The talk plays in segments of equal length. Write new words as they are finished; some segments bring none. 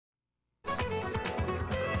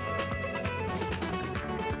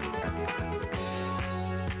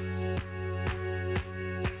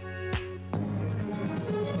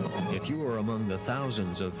the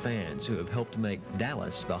thousands of fans who have helped make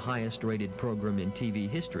Dallas the highest-rated program in TV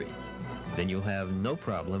history, then you'll have no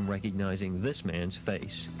problem recognizing this man's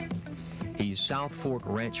face. He's South Fork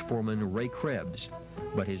Ranch foreman Ray Krebbs,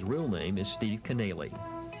 but his real name is Steve Kanaly.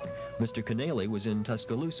 Mr. Kanaly was in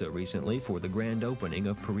Tuscaloosa recently for the grand opening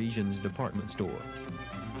of Parisian's department store.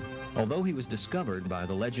 Although he was discovered by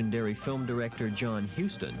the legendary film director John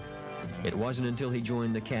Huston, it wasn't until he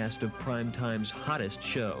joined the cast of Primetime's hottest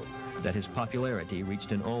show that his popularity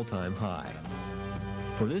reached an all-time high.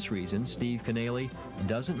 For this reason, Steve Kanaly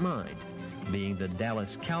doesn't mind being the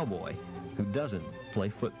Dallas cowboy who doesn't play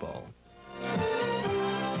football.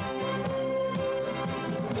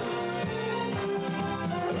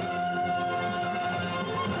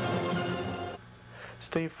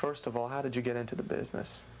 Steve, first of all, how did you get into the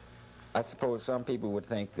business? I suppose some people would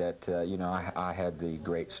think that, you know, I had the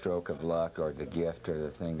great stroke of luck or the gift or the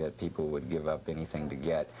thing that people would give up anything to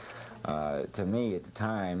get. To me, at the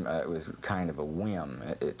time, it was kind of a whim.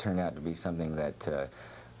 It turned out to be something that,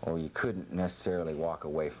 well, you couldn't necessarily walk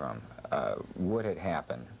away from. What had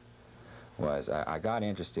happened was I got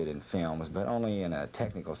interested in films, but only in a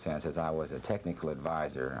technical sense, as I was a technical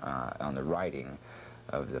advisor on the writing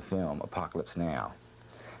of the film Apocalypse Now.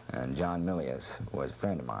 And John Milius was a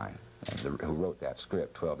friend of mine who wrote that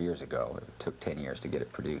script 12 years ago. It took 10 years to get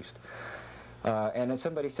it produced. And then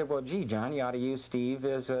somebody said, well, gee, John, you ought to use Steve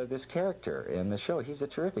as this character in the show. He's a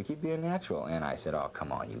terrific, he'd be a natural. And I said, oh,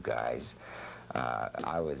 come on, you guys.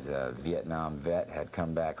 I was a Vietnam vet, had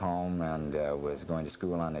come back home and was going to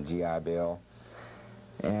school on a GI Bill.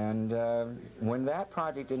 And when that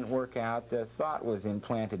project didn't work out, the thought was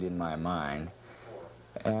implanted in my mind.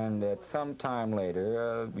 And at some time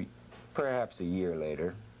later, perhaps a year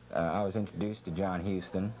later, I was introduced to John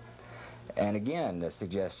Huston. And again, the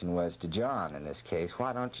suggestion was to John, in this case,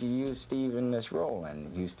 why don't you use Steve in this role?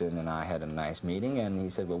 And Huston and I had a nice meeting, and he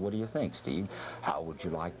said, well, what do you think, Steve? How would you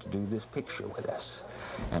like to do this picture with us?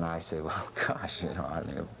 And I said, well, gosh, you know, I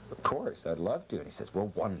mean, of course, I'd love to. And he says,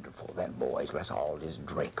 well, wonderful, then, boys, let's all just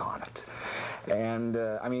drink on it. And,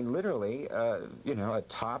 I mean, literally, you know, a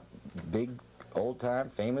top, big, old-time,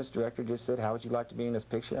 famous director just said, how would you like to be in this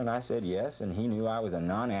picture? And I said yes, and he knew I was a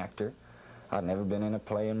non-actor. I'd never been in a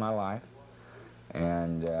play in my life.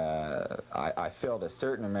 And I felt a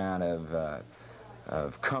certain amount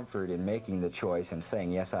of comfort in making the choice and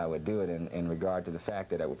saying yes, I would do it in regard to the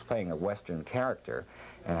fact that I was playing a Western character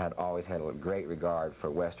and had always had a great regard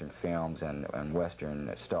for Western films and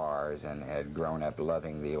Western stars and had grown up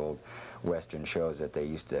loving the old Western shows that they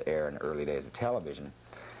used to air in the early days of television.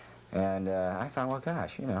 And I thought, well,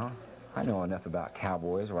 gosh, you know, I know enough about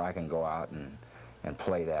cowboys where I can go out and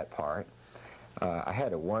play that part. I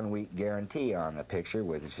had a one-week guarantee on the picture,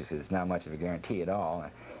 which is not much of a guarantee at all.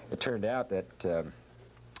 It turned out that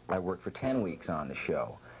I worked for 10 weeks on the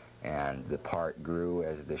show, and the part grew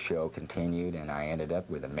as the show continued, and I ended up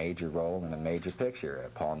with a major role in a major picture.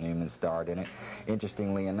 Paul Newman starred in it.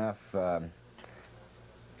 Interestingly enough,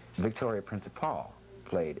 Victoria Principal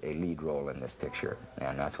played a lead role in this picture,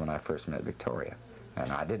 and that's when I first met Victoria.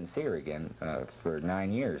 And I didn't see her again for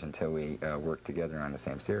 9 years until we worked together on the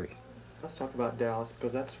same series. Let's talk about Dallas,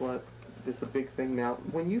 because that's what is the big thing now.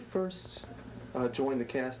 When you first joined the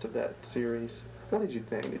cast of that series, what did you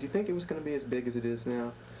think? Did you think it was going to be as big as it is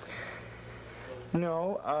now?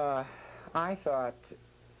 No, I thought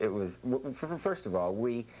it was, first of all,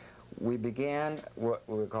 we began what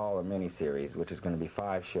we call a mini-series, which is going to be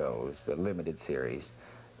 5 shows, a limited series,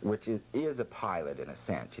 which is a pilot in a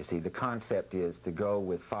sense. You see, the concept is to go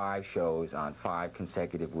with 5 shows on 5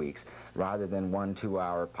 consecutive weeks rather than 1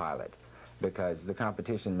 2-hour pilot, because the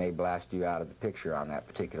competition may blast you out of the picture on that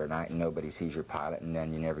particular night and nobody sees your pilot and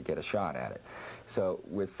then you never get a shot at it. So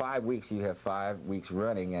with 5 weeks, you have 5 weeks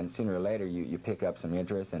running, and sooner or later you pick up some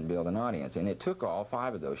interest and build an audience. And it took all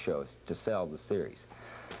 5 of those shows to sell the series.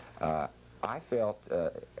 I felt,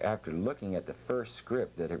 after looking at the first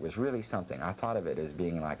script, that it was really something. I thought of it as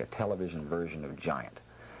being like a television version of Giant.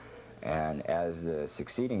 And as the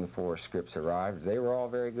succeeding 4 scripts arrived, they were all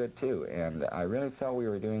very good too. And I really felt we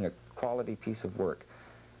were doing a quality piece of work.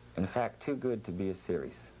 In fact, too good to be a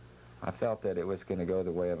series. I felt that it was going to go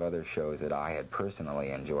the way of other shows that I had personally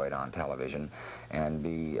enjoyed on television and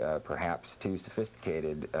be perhaps too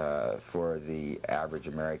sophisticated for the average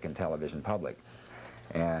American television public.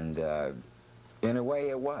 And in a way,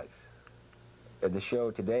 it was. The show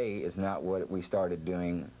today is not what we started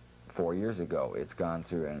doing 4 years ago. It's gone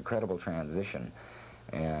through an incredible transition.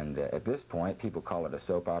 And at this point, people call it a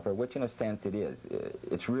soap opera, which in a sense it is.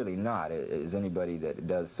 It's really not. As anybody that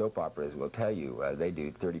does soap operas will tell you, they do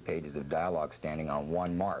 30 pages of dialogue standing on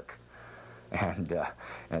 1 mark.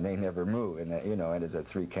 and they never move, and you know, it is a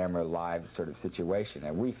 3-camera live sort of situation,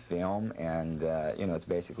 and we film, and you know, it's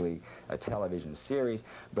basically a television series,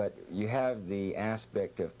 but you have the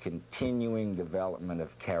aspect of continuing development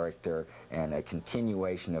of character and a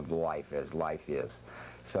continuation of life as life is.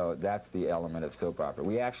 So that's the element of soap opera.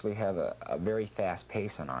 We actually have a very fast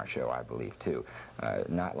pace on our show, I believe, too.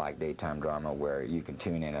 Not like daytime drama where you can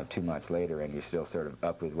tune in 2 months later and you're still sort of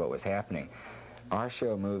up with what was happening. Our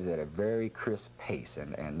show moves at a very crisp pace,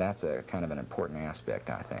 and that's a kind of an important aspect,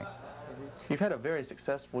 I think. You've had a very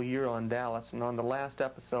successful year on Dallas, and on the last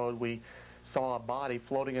episode we saw a body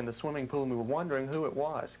floating in the swimming pool, and we were wondering who it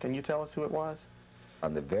was. Can you tell us who it was?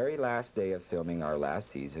 On the very last day of filming our last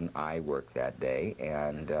season, I worked that day,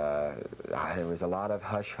 and there was a lot of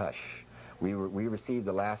hush-hush. We received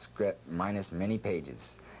the last script minus many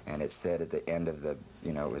pages, and it said at the end of the,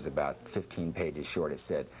 you know, it was about 15 pages short, it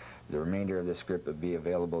said, the remainder of the script would be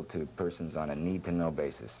available to persons on a need-to-know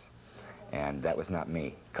basis. And that was not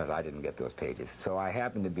me, because I didn't get those pages. So I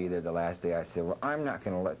happened to be there the last day. I said, well, I'm not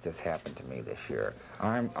going to let this happen to me this year.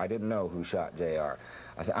 I didn't know who shot JR.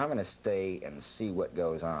 I said, I'm going to stay and see what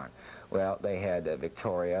goes on. Well, they had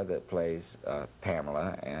Victoria that plays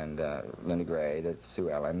Pamela, and Linda Gray, that's Sue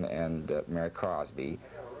Ellen, and Mary Crosby,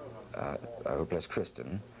 who plays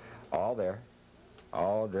Kristen, all there,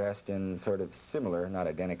 all dressed in sort of similar, not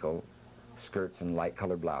identical, skirts and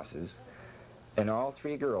light-colored blouses. And all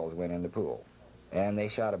 3 girls went in the pool. And they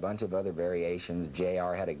shot a bunch of other variations.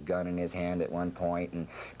 JR had a gun in his hand at one point, and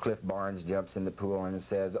Cliff Barnes jumps in the pool and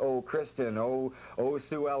says, oh, Kristen, oh,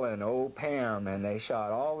 Sue Ellen, oh, Pam. And they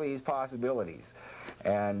shot all these possibilities.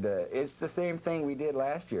 And it's the same thing we did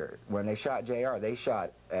last year. When they shot JR, they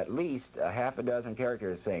shot at least a half a dozen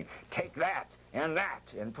characters saying, take that,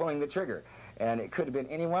 and pulling the trigger. And it could have been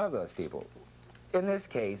any one of those people. In this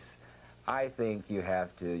case, I think you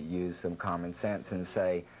have to use some common sense and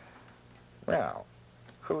say, well,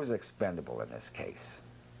 who's expendable in this case?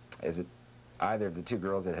 Is it either of the 2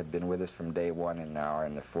 girls that have been with us from day 1 and now are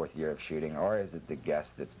in the 4th year of shooting, or is it the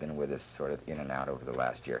guest that's been with us sort of in and out over the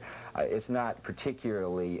last year? It's not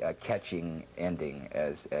particularly a catching ending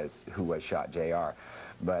as who was shot JR,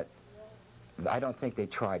 but I don't think they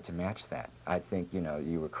tried to match that. I think, you know,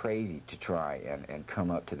 you were crazy to try and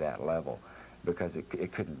come up to that level, because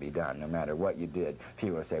it couldn't be done. No matter what you did,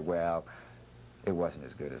 people would say, well, it wasn't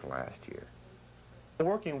as good as last year.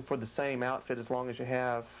 Working for the same outfit as long as you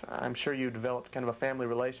have, I'm sure you developed kind of a family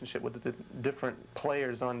relationship with the different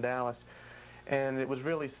players on Dallas. And it was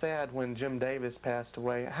really sad when Jim Davis passed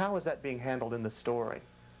away. How is that being handled in the story?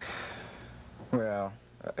 Well,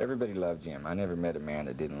 everybody loved Jim. I never met a man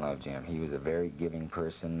that didn't love Jim. He was a very giving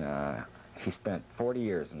person. He spent 40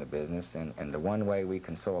 years in the business, and the one way we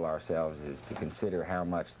console ourselves is to consider how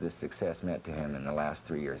much this success meant to him in the last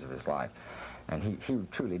 3 years of his life. And he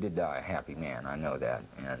truly did die a happy man, I know that.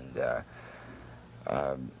 And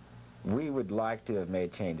we would like to have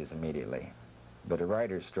made changes immediately, but a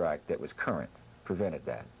writer's strike that was current prevented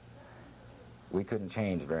that. We couldn't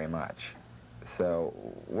change very much. So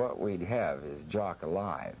what we'd have is Jock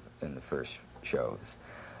alive in the first shows.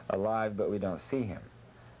 Alive, but we don't see him.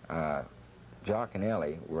 Jock and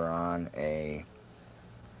Ellie were on a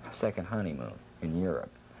second honeymoon in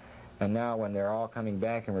Europe. And now when they're all coming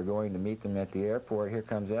back and we're going to meet them at the airport, here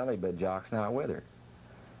comes Ellie, but Jock's not with her.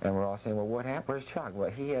 And we're all saying, well, what happened? Where's Jock?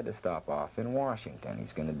 Well, he had to stop off in Washington.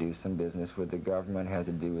 He's going to do some business with the government, has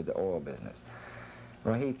to do with the oil business.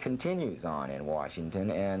 Well, he continues on in Washington,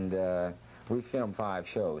 and we've filmed 5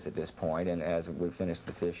 shows at this point, and as we finish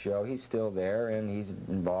the 5th show, he's still there, and he's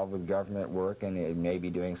involved with government work, and he may be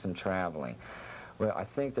doing some traveling. Well, I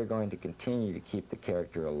think they're going to continue to keep the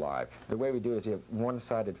character alive. The way we do is we have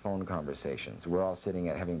one-sided phone conversations. We're all sitting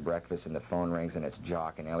at having breakfast, and the phone rings, and it's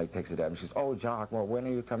Jock, and Ellie picks it up, and she says, oh, Jock, well, when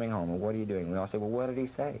are you coming home, and what are you doing? We all say, well, what did he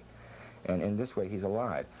say? And in this way, he's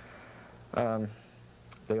alive.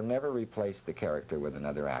 They'll never replace the character with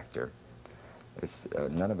another actor.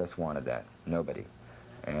 None of us wanted that, nobody.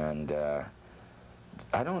 And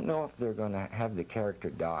I don't know if they're going to have the character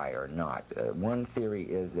die or not. One theory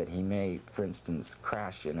is that he may, for instance,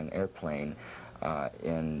 crash in an airplane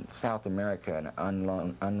in South America,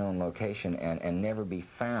 an unknown location, and never be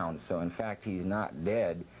found. So in fact, he's not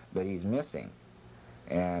dead, but he's missing.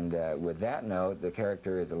 And with that note, the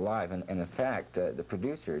character is alive. And in fact, the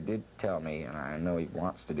producer did tell me, and I know he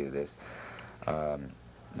wants to do this,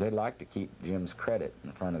 they'd like to keep Jim's credit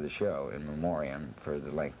in front of the show in memoriam for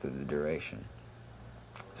the length of the duration.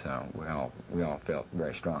 So we all felt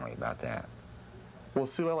very strongly about that. Will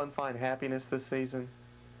Sue Ellen find happiness this season?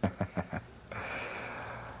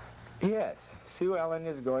 You Yes, Sue Ellen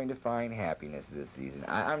is going to find happiness this season.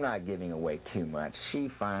 I'm not giving away too much. She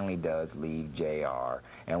finally does leave JR.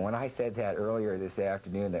 And when I said that earlier this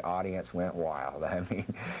afternoon, the audience went wild. I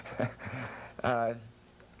mean,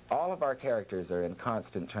 all of our characters are in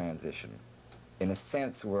constant transition. In a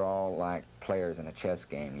sense, we're all like players in a chess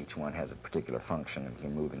game. Each one has a particular function and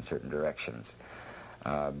can move in certain directions.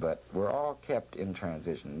 But we're all kept in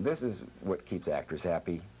transition. This is what keeps actors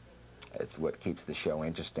happy. It's what keeps the show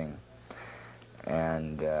interesting.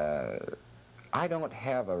 And I don't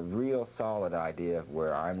have a real solid idea of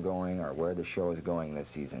where I'm going or where the show is going this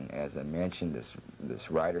season. As I mentioned, this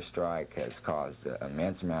writer strike has caused an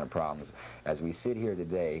immense amount of problems. As we sit here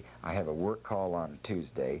today, I have a work call on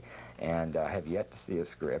Tuesday, and I have yet to see a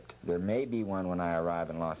script. There may be one when I arrive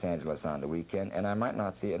in Los Angeles on the weekend, and I might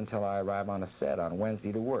not see it until I arrive on a set on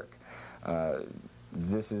Wednesday to work.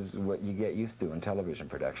 This is what you get used to in television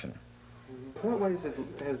production. In what ways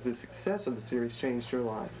has the success of the series changed your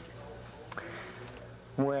life?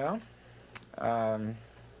 Well,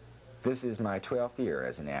 this is my 12th year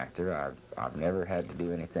as an actor. I've never had to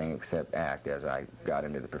do anything except act. As I got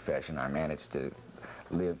into the profession, I managed to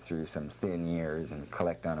live through some thin years and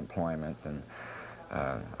collect unemployment, and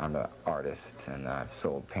I'm an artist, and I've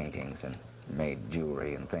sold paintings and made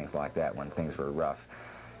jewelry and things like that when things were rough.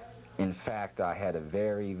 In fact, I had a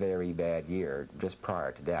very, very bad year just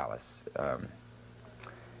prior to Dallas.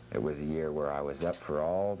 It was a year where I was up for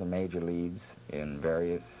all the major leads in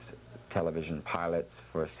various television pilots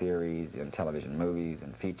for series, in television movies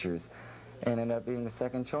and features, and ended up being the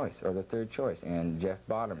second choice or the third choice. And Jeff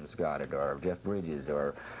Bottoms got it, or Jeff Bridges,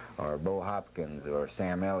 or Bo Hopkins, or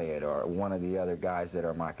Sam Elliott, or one of the other guys that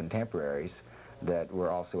are my contemporaries that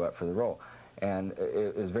were also up for the role. And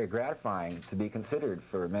it was very gratifying to be considered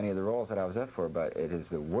for many of the roles that I was up for, but it is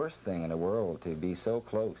the worst thing in the world to be so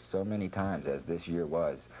close so many times as this year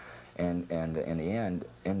was, and in the end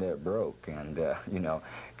up broke. And you know,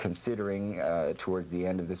 considering towards the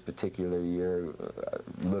end of this particular year,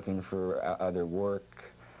 looking for other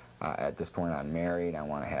work. At this point, I'm married. I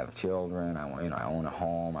want to have children. I want, I own a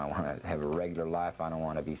home. I want to have a regular life. I don't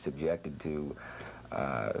want to be subjected to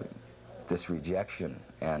this rejection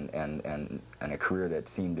and a career that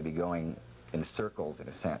seemed to be going in circles, in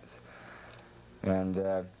a sense.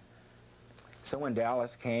 And so when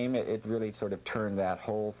Dallas came, it really sort of turned that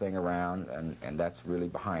whole thing around, and that's really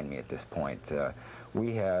behind me at this point.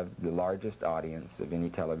 We have the largest audience of any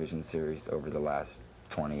television series over the last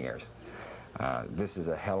 20 years. This is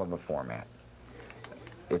a hell of a format.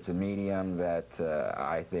 It's a medium that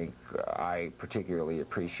I think I particularly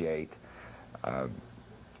appreciate.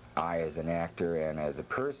 I, as an actor and as a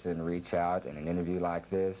person, reach out in an interview like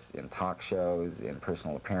this, in talk shows, in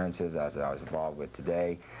personal appearances, as I was involved with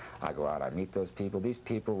today. I go out, I meet those people. These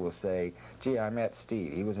people will say, gee, I met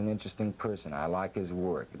Steve. He was an interesting person. I like his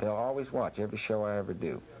work. They'll always watch every show I ever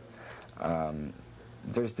do.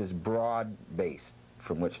 There's this broad base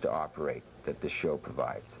from which to operate that this show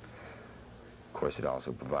provides. Of course, it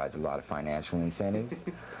also provides a lot of financial incentives.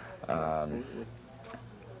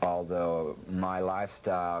 Although my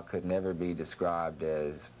lifestyle could never be described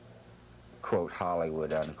as, quote,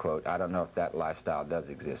 Hollywood, unquote. I don't know if that lifestyle does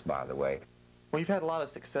exist, by the way. Well, you've had a lot of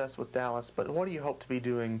success with Dallas, but what do you hope to be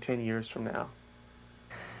doing 10 years from now?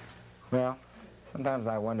 Well, sometimes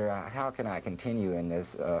I wonder, how can I continue in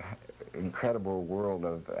this incredible world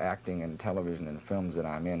of acting and television and films that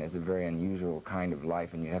I'm in? It's a very unusual kind of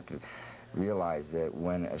life, and you have to realize that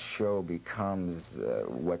when a show becomes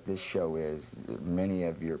what this show is, many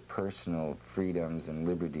of your personal freedoms and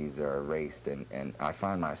liberties are erased, and I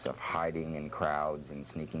find myself hiding in crowds and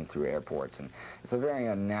sneaking through airports, and it's a very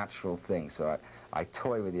unnatural thing. So I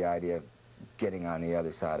toy with the idea of getting on the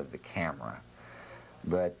other side of the camera.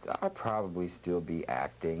 But I'll probably still be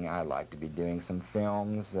acting. I like to be doing some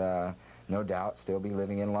films. No doubt still be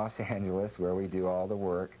living in Los Angeles, where we do all the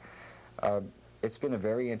work. It's been a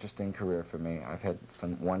very interesting career for me. I've had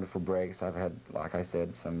some wonderful breaks. I've had, like I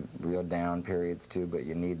said, some real down periods too, but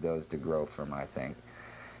you need those to grow from, I think.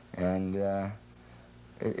 And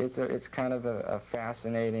it's kind of a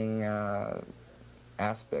fascinating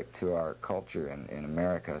aspect to our culture in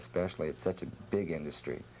America especially. It's such a big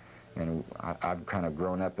industry. And I've kind of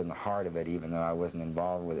grown up in the heart of it, even though I wasn't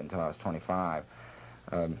involved with it until I was 25.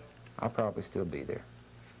 I'll probably still be there.